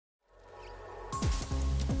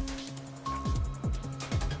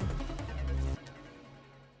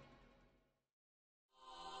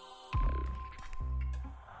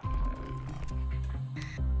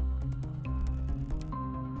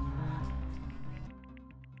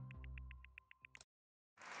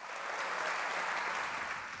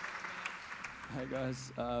Hey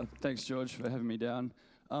guys, thanks George for having me down.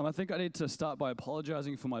 I think I need to start by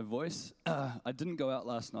apologizing for my voice. I didn't go out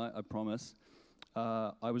last night, I promise.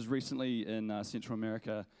 I was recently in Central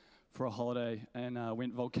America for a holiday and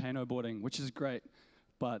went volcano boarding, which is great,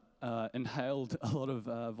 but inhaled a lot of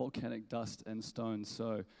volcanic dust and stones.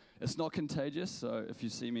 So it's not contagious, so if you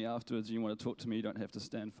see me afterwards and you want to talk to me, you don't have to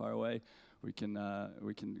stand far away. We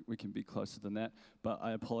can be closer than that. But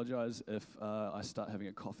I apologize if I start having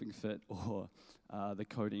a coughing fit or the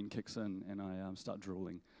codeine kicks in and I start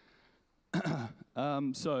drooling.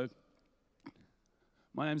 So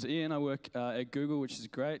my name's Ian. I work at Google, which is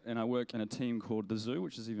great, and I work in a team called The Zoo,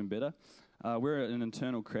 which is even better. We're an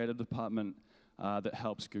internal creative department that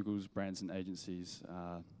helps Google's brands and agencies,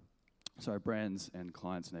 brands and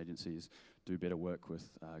clients and agencies do better work with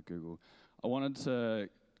Google. I wanted to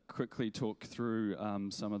quickly talk through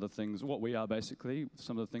some of the things, what we are basically,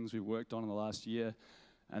 some of the things we've worked on in the last year,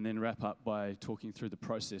 and then wrap up by talking through the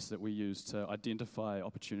process that we use to identify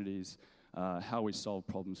opportunities, how we solve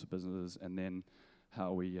problems for businesses, and then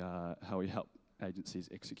how we help agencies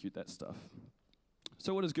execute that stuff.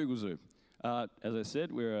 So what is Google Zoo? As I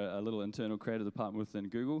said, we're a little internal creative department within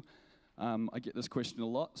Google. I get this question a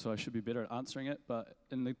lot, so I should be better at answering it, but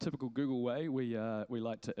in the typical Google way, we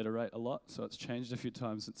like to iterate a lot, so it's changed a few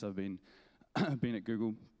times since I've been at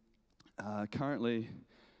Google. Currently,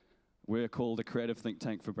 we're called a creative think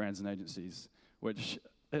tank for brands and agencies, which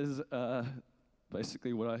is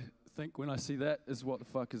basically what I think when I see that is what the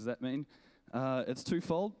fuck does that mean? It's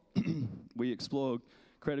twofold. We explore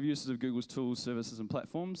creative uses of Google's tools, services, and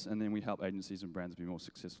platforms, and then we help agencies and brands be more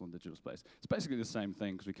successful in digital space. It's basically the same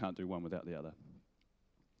thing because we can't do one without the other.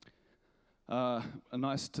 A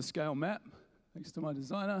nice to scale map, thanks to my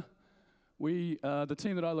designer. The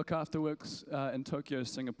team that I look after works in Tokyo,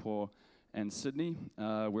 Singapore, and Sydney.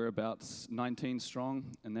 We're about 19 strong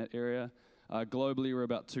in that area. Globally, we're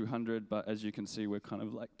about 200, but as you can see, we're kind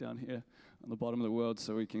of like down here on the bottom of the world,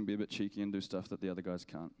 so we can be a bit cheeky and do stuff that the other guys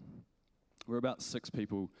can't. We're about 6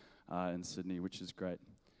 people in Sydney, which is great.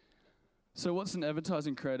 So what's an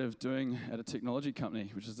advertising creative doing at a technology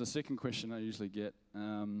company, which is the second question I usually get,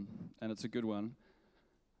 and it's a good one.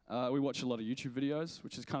 We watch a lot of YouTube videos,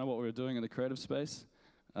 which is kind of what we're doing in the creative space,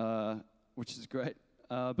 which is great.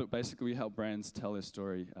 But basically, we help brands tell their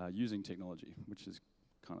story using technology, which is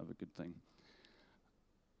kind of a good thing.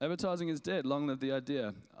 Advertising is dead, long live the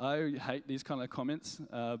idea. I hate these kind of comments,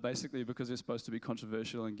 basically because they're supposed to be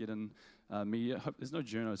controversial and get in media. There's no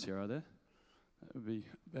journos here, are there? That would be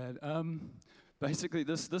bad. Basically,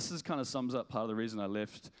 this is kind of sums up part of the reason I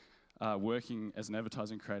left working as an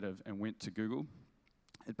advertising creative and went to Google.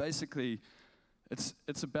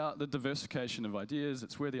 It's about the diversification of ideas.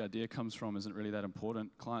 It's where the idea comes from isn't really that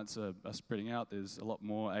important. Clients are spreading out. There's a lot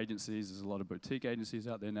more agencies. There's a lot of boutique agencies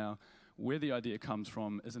out there now. Where the idea comes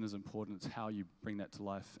from isn't as important. It's how you bring that to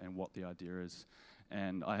life and what the idea is.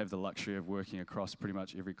 And I have the luxury of working across pretty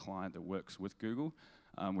much every client that works with Google,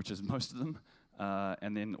 which is most of them,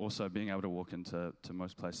 and then also being able to walk into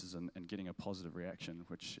most places and getting a positive reaction,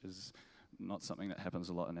 which is not something that happens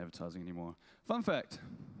a lot in advertising anymore. Fun fact,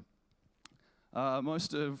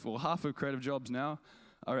 half of creative jobs now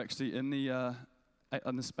are actually in the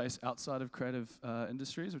space outside of creative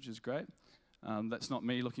industries, which is great. That's not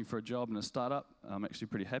me looking for a job in a startup. I'm actually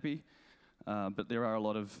pretty happy. But there are a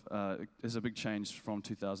lot of, there's a big change from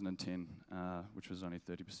 2010, which was only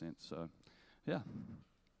 30%. So, yeah.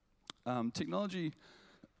 Technology,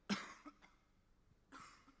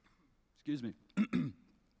 excuse me.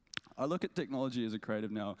 I look at technology as a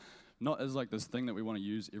creative now, not as like this thing that we want to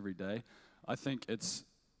use every day. I think it's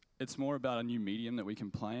more about a new medium that we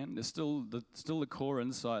can play in. There's still the core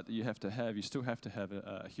insight that you have to have. You still have to have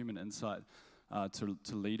a human insight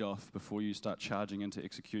to lead off before you start charging into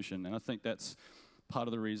execution. And I think that's part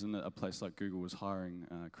of the reason that a place like Google was hiring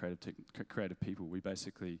creative people. We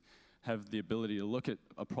basically have the ability to look at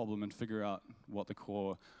a problem and figure out what the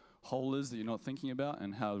core hole is that you're not thinking about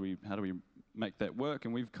and how do we make that work.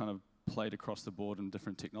 And we've kind of played across the board in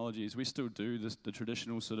different technologies. We still do the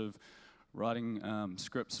traditional sort of writing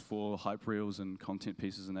scripts for hype reels and content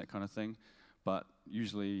pieces and that kind of thing. But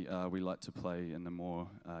usually we like to play in the more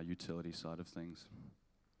utility side of things.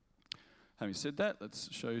 Having said that, let's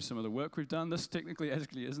show you some of the work we've done. This technically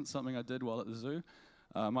actually isn't something I did while at the zoo.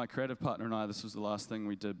 My creative partner and I, this was the last thing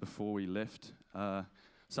we did before we left Saatchi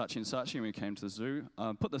 & Saatchi and we came to the zoo.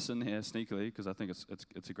 Put this in here sneakily because I think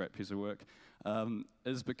it's a great piece of work,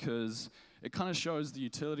 is because it kind of shows the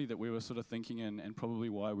utility that we were sort of thinking in and probably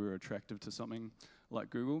why we were attractive to something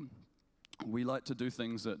like Google. We like to do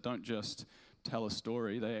things that don't just tell a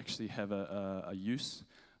story, they actually have a use.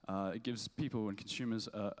 It gives people and consumers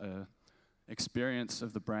experience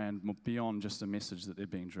of the brand beyond just a message that they're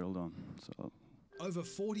being drilled on. So. Over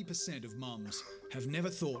 40% of mums have never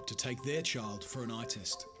thought to take their child for an eye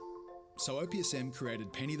test. So OPSM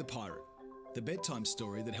created Penny the Pirate, the bedtime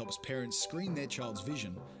story that helps parents screen their child's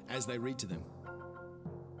vision as they read to them.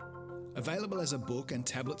 Available as a book and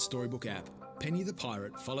tablet storybook app, Penny the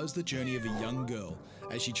Pirate follows the journey of a young girl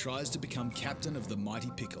as she tries to become captain of the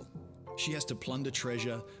mighty Pickle. She has to plunder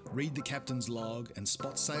treasure, read the captain's log, and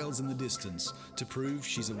spot sails in the distance to prove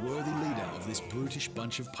she's a worthy leader of this brutish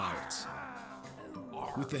bunch of pirates.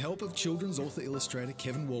 With the help of children's author-illustrator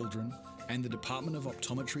Kevin Waldron and the Department of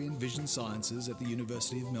Optometry and Vision Sciences at the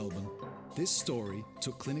University of Melbourne, this story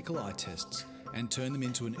took clinical eye tests and turned them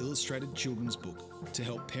into an illustrated children's book to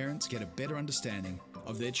help parents get a better understanding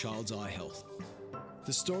of their child's eye health.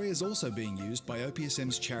 The story is also being used by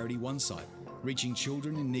OPSM's charity OneSight, reaching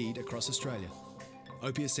children in need across Australia.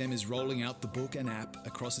 OPSM is rolling out the book and app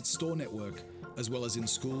across its store network, as well as in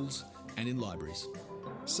schools and in libraries.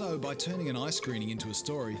 So, by turning an eye screening into a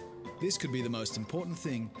story, this could be the most important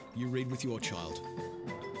thing you read with your child.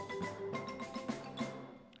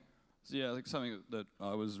 So yeah, like something that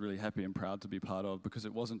I was really happy and proud to be part of, because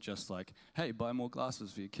it wasn't just like, hey, buy more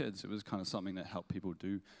glasses for your kids. It was kind of something that helped people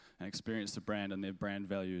do and experience the brand and their brand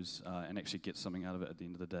values and actually get something out of it at the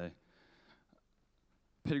end of the day.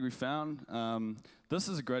 Pedigree Found. This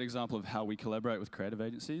is a great example of how we collaborate with creative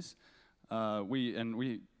agencies.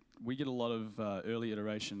 We get a lot of early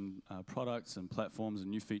iteration products and platforms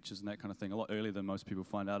and new features and that kind of thing a lot earlier than most people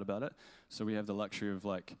find out about it. So we have the luxury of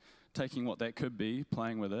like taking what that could be,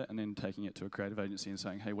 playing with it, and then taking it to a creative agency and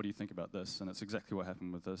saying, hey, what do you think about this? And it's exactly what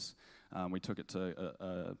happened with this. We took it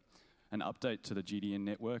to an update to the GDN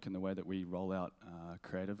network and the way that we roll out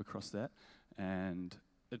creative across that. And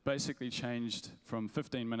it basically changed from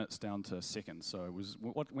 15 minutes down to seconds. So it was,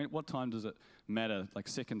 what time does it matter? Like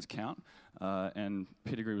seconds count. And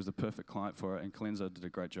Pedigree was the perfect client for it, and Colenso did a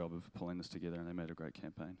great job of pulling this together, and they made a great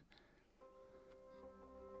campaign.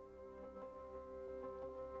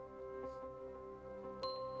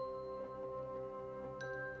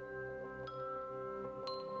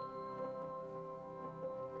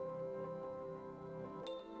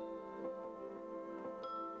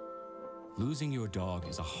 Losing your dog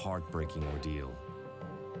is a heartbreaking ordeal,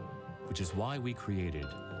 which is why we created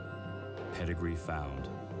Pedigree Found,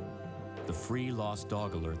 the free lost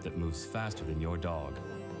dog alert that moves faster than your dog,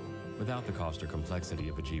 without the cost or complexity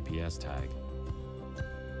of a GPS tag.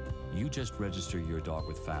 You just register your dog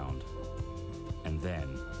with Found, and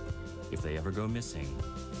then, if they ever go missing,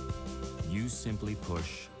 you simply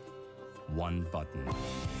push one button.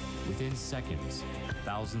 Within seconds,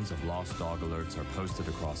 thousands of lost dog alerts are posted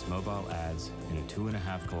across mobile ads in a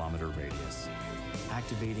 2.5-kilometer radius,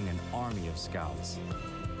 activating an army of scouts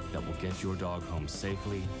that will get your dog home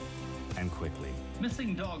safely and quickly.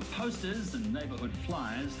 Missing dog posters and neighborhood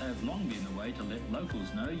flyers have long been a way to let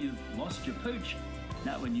locals know you've lost your pooch.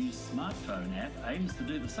 Now a new smartphone app aims to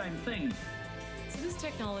do the same thing. So this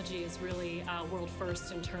technology is really world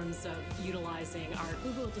first in terms of utilizing our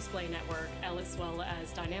Google Display Network as well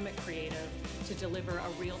as dynamic creative to deliver a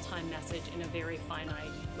real-time message in a very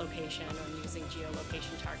finite location or using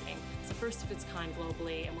geolocation targeting. It's the first of its kind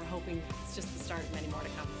globally, and we're hoping it's just the start of many more to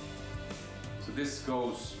come. So this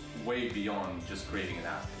goes way beyond just creating an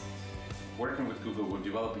app. Working with Google, we're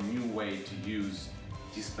developing a new way to use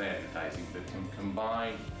display advertising that can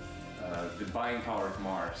combine the buying power of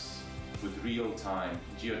Mars with real-time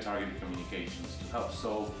geo-targeted communications to help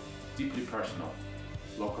solve deeply personal,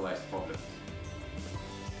 localized problems.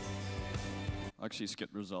 I actually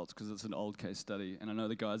skipped results because it's an old case study, and I know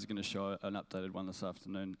the guys are going to show an updated one this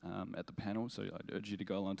afternoon at the panel, so I'd urge you to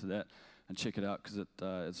go along to that and check it out, because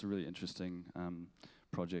it's a really interesting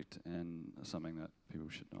project and something that people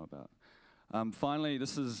should know about. Finally,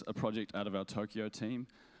 this is a project out of our Tokyo team.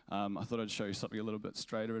 I thought I'd show you something a little bit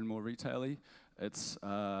straighter and more retail-y. It's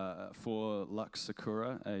for Lux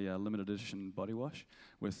Sakura, a limited edition body wash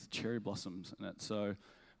with cherry blossoms in it. So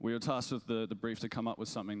we were tasked with the brief to come up with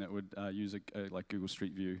something that would use like Google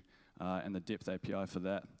Street View and the depth API for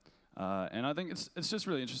that. And I think it's just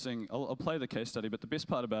really interesting. I'll play the case study, but the best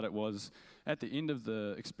part about it was at the end of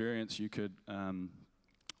the experience, you could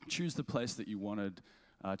choose the place that you wanted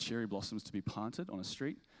cherry blossoms to be planted on a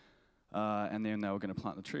street. And then they were going to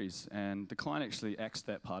plant the trees. And the client actually axed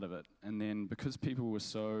that part of it. And then because people were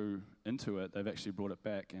so into it, they've actually brought it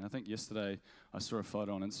back. And I think yesterday I saw a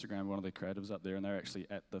photo on Instagram, one of the creatives up there, and they're actually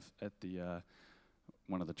at the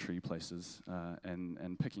one of the tree places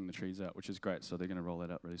and picking the trees out, which is great. So they're going to roll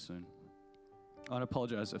that out really soon. I'd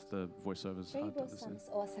apologize if the voiceover's Cherry hard to listen. blossoms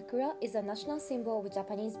or sakura is a national symbol of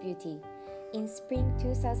Japanese beauty. In spring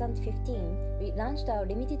 2015, we launched our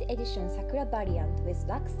limited edition Sakura variant with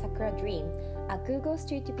Lux Sakura Dream, a Google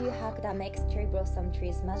Street View hack that makes cherry blossom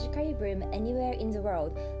trees magically bloom anywhere in the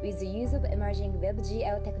world with the use of emerging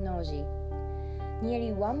WebGL technology.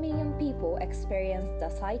 Nearly 1 million people experienced the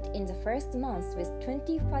site in the first month, with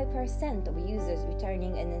 25% of users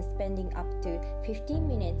returning and then spending up to 15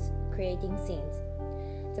 minutes creating scenes.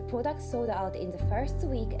 The product sold out in the first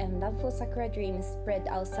week, and love for Sakura Dream spread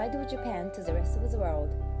outside of Japan to the rest of the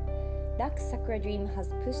world. Lux Sakura Dream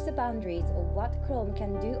has pushed the boundaries of what Chrome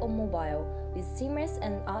can do on mobile. With seamless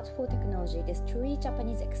and artful technology, this truly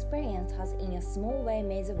Japanese experience has in a small way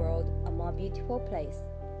made the world a more beautiful place.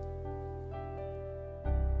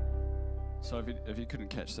 So if you couldn't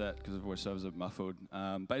catch that because the voiceovers are muffled,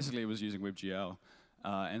 basically it was using WebGL.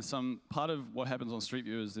 And some part of what happens on Street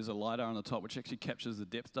View is there's a LiDAR on the top which actually captures the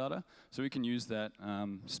depth data. So we can use that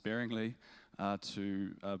sparingly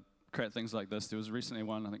to create things like this. There was recently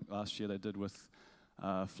one, I think last year they did with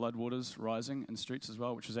floodwaters rising in streets as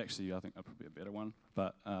well, which was actually, I think, probably a better one,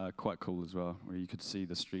 but quite cool as well, where you could see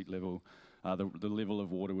the street level, the level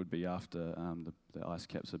of water would be after the ice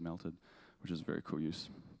caps had melted, which is a very cool use.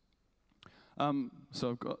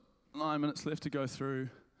 So I've got 9 minutes left to go through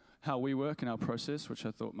how we work in our process, which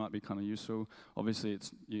I thought might be kind of useful. Obviously,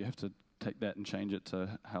 you have to take that and change it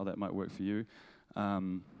to how that might work for you.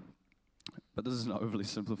 But this is an overly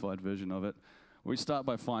simplified version of it. We start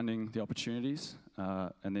by finding the opportunities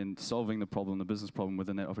and then solving the problem, the business problem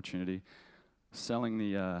within that opportunity, selling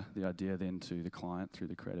the idea then to the client through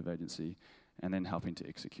the creative agency, and then helping to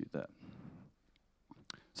execute that.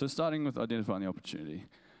 So starting with identifying the opportunity.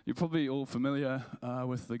 You're probably all familiar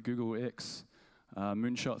with the Google X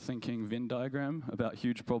moonshot thinking Venn diagram about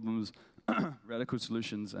huge problems, radical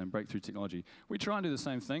solutions, and breakthrough technology. We try and do the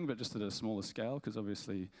same thing, but just at a smaller scale, because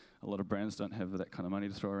obviously a lot of brands don't have that kind of money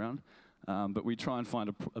to throw around. But we try and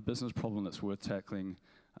find a business problem that's worth tackling,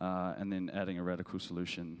 and then adding a radical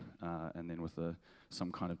solution, and then with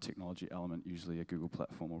some kind of technology element, usually a Google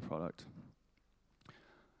platform or product.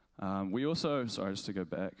 We also, sorry, just to go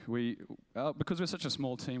back, because we're such a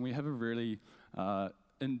small team, we have a really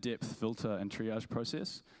in-depth filter and triage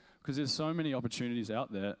process, because there's so many opportunities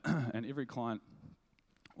out there, and every client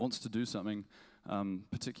wants to do something,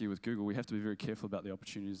 particularly with Google. We have to be very careful about the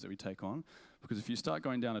opportunities that we take on, because if you start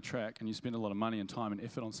going down a track and you spend a lot of money and time and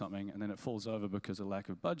effort on something, and then it falls over because of lack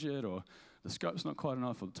of budget, or the scope's not quite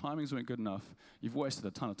enough, or the timings weren't good enough, you've wasted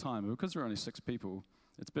a ton of time. But because we're only 6 people,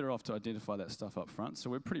 it's better off to identify that stuff up front.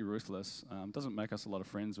 So we're pretty ruthless. Doesn't make us a lot of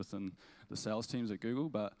friends within the sales teams at Google,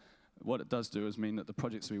 but what it does do is mean that the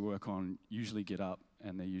projects we work on usually get up,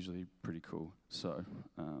 and they're usually pretty cool. So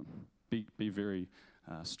be very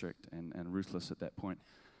strict and ruthless at that point.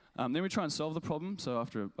 Then we try and solve the problem. So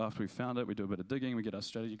after we found it, we do a bit of digging. We get our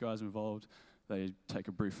strategy guys involved. They take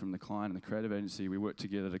a brief from the client and the creative agency. We work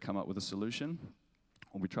together to come up with a solution,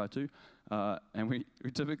 or we try to. And we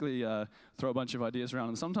typically throw a bunch of ideas around,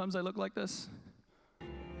 and sometimes they look like this.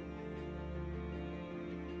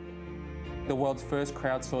 The world's first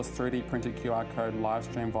crowdsourced 3D printed QR code live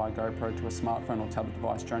stream via GoPro to a smartphone or tablet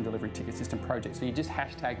device drone delivery ticket system project. So you just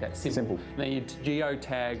hashtag that simple. Then you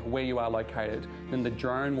geotag where you are located. Then the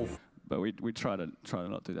drone will. But we try to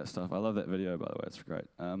not do that stuff. I love that video, by the way. It's great.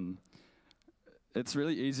 It's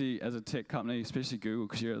really easy as a tech company, especially Google,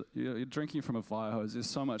 because you're drinking from a fire hose. There's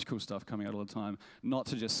so much cool stuff coming out all the time. Not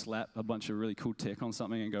to just slap a bunch of really cool tech on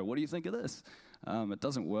something and go, "What do you think of this?" It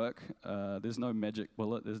doesn't work. There's no magic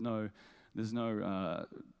bullet. There's no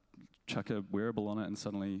chuck a wearable on it and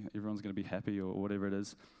suddenly everyone's going to be happy, or whatever it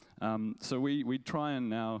is. So we try and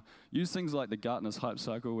now use things like the Gartner's hype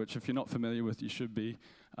cycle, which if you're not familiar with, you should be.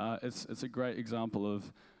 It's a great example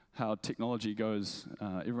of how technology goes.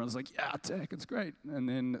 Everyone's like, yeah, tech, it's great. And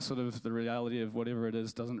then sort of the reality of whatever it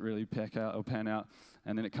is doesn't really pan out,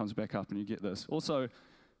 and then it comes back up and you get this. Also,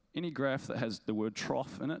 any graph that has the word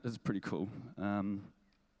trough in it is pretty cool.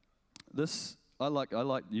 I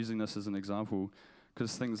like using this as an example,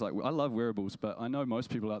 because things like, I love wearables, but I know most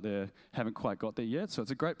people out there haven't quite got there yet, so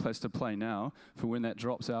it's a great place to play now for when that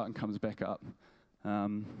drops out and comes back up.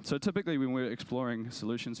 So typically when we're exploring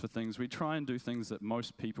solutions for things, we try and do things that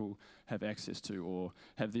most people have access to or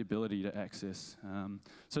have the ability to access.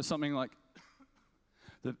 So something like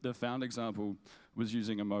the Found example was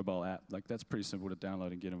using a mobile app. Like, that's pretty simple to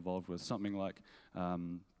download and get involved with. Something like,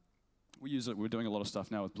 we're doing a lot of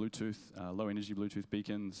stuff now with Bluetooth, low energy Bluetooth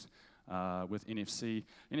beacons, with NFC.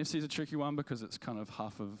 NFC is a tricky one because it's kind of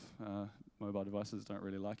half of mobile devices don't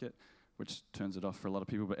really like it, which turns it off for a lot of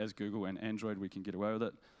people. But as Google and Android, we can get away with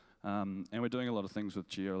it. And we're doing a lot of things with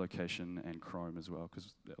geolocation and Chrome as well,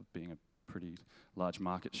 because being a pretty large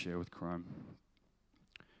market share with Chrome.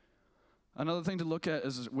 Another thing to look at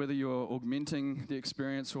is whether you're augmenting the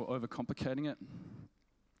experience or overcomplicating it.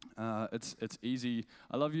 It's easy.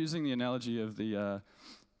 I love using the analogy of the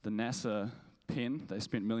NASA pen. They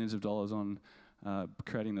spent millions of dollars on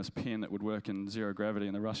creating this pen that would work in zero gravity,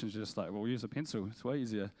 and the Russians are just like, well, we'll use a pencil. It's way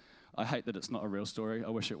easier. I hate that it's not a real story. I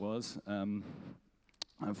wish it was,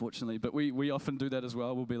 unfortunately. But we often do that as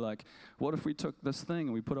well. We'll be like, what if we took this thing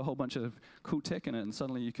and we put a whole bunch of cool tech in it, and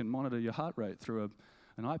suddenly you can monitor your heart rate through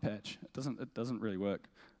an eye patch? It doesn't really work.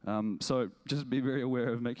 So just be very aware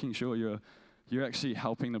of making sure you're actually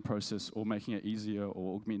helping the process or making it easier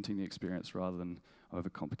or augmenting the experience rather than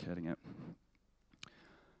overcomplicating it.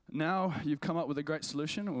 Now you've come up with a great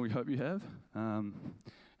solution, or we hope you have, and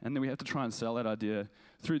then we have to try and sell that idea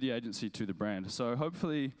through the agency to the brand. So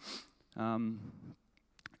hopefully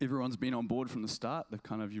everyone's been on board from the start.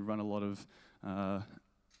 You run a lot of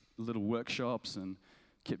little workshops and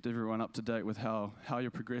kept everyone up to date with how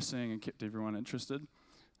you're progressing and kept everyone interested,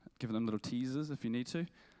 given them little teasers if you need to.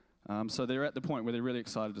 So they're at the point where they're really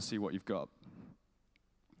excited to see what you've got.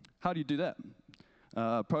 How do you do that?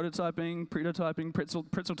 Prototyping, pretotyping,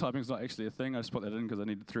 pretzel typing is not actually a thing. I just put that in because I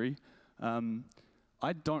needed 3.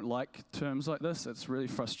 I don't like terms like this. It's really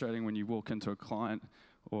frustrating when you walk into a client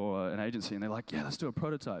or an agency and they're like, yeah, let's do a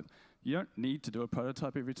prototype. You don't need to do a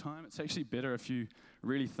prototype every time. It's actually better if you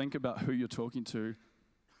really think about who you're talking to,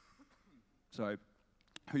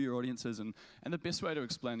 who your audience is, and the best way to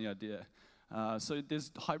explain the idea. So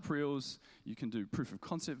there's hype reels, you can do proof of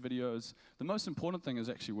concept videos. The most important thing is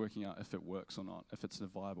actually working out if it works or not, if it's a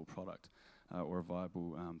viable product or a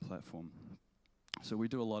viable platform. So we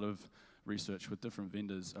do a lot of research with different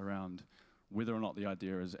vendors around whether or not the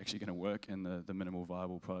idea is actually going to work in the minimal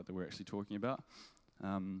viable product that we're actually talking about.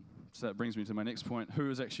 So that brings me to my next point. Who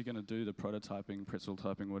is actually going to do the prototyping, pretzel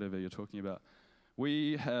typing, whatever you're talking about?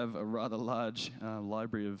 We have a rather large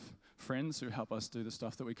library of friends who help us do the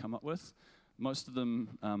stuff that we come up with. Most of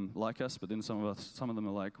them like us, but then some of them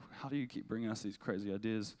are like, how do you keep bringing us these crazy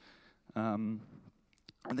ideas?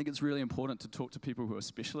 I think it's really important to talk to people who are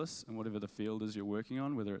specialists in whatever the field is you're working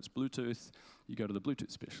on. Whether it's Bluetooth, you go to the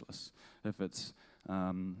Bluetooth specialists. If it's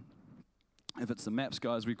the maps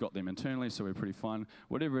guys, we've got them internally, so we're pretty fine.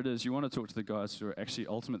 Whatever it is, you want to talk to the guys who are actually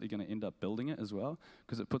ultimately going to end up building it as well,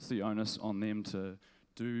 because it puts the onus on them to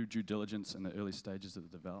do due diligence in the early stages of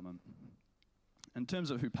the development. In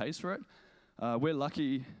terms of who pays for it, we're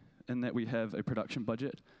lucky in that we have a production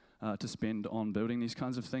budget to spend on building these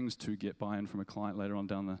kinds of things to get buy-in from a client later on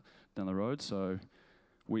down the road. So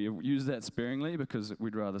we use that sparingly because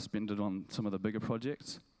we'd rather spend it on some of the bigger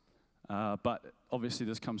projects. But obviously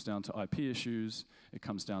this comes down to IP issues, it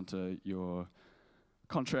comes down to your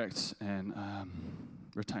contracts and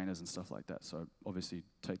retainers and stuff like that. So obviously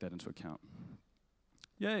take that into account.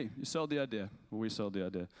 Yay, you sold the idea. Well, we sold the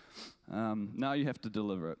idea. Now you have to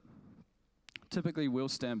deliver it. Typically, we'll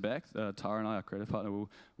stand back. Tara and I, our creative partner, will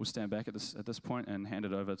stand back at this point and hand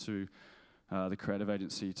it over to the creative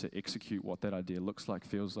agency to execute what that idea looks like,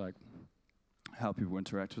 feels like, how people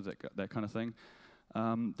interact with it, that kind of thing.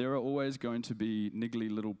 There are always going to be niggly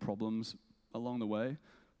little problems along the way.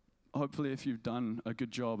 Hopefully, if you've done a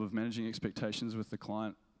good job of managing expectations with the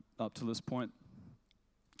client up to this point,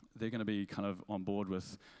 they're going to be kind of on board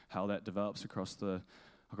with how that develops across the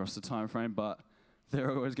time frame. But there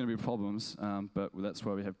are always going to be problems, but that's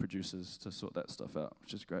why we have producers to sort that stuff out,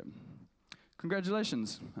 which is great.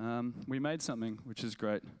 Congratulations. We made something, which is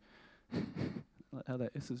great. Like how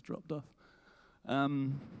that S has dropped off.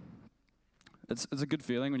 It's a good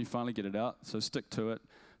feeling when you finally get it out, so stick to it,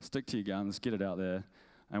 stick to your guns, get it out there,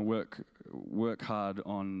 and work hard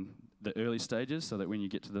on the early stages so that when you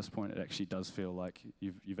get to this point, it actually does feel like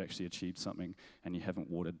you've actually achieved something and you haven't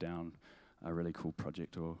watered down a really cool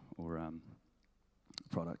project or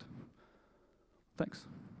product. Thanks.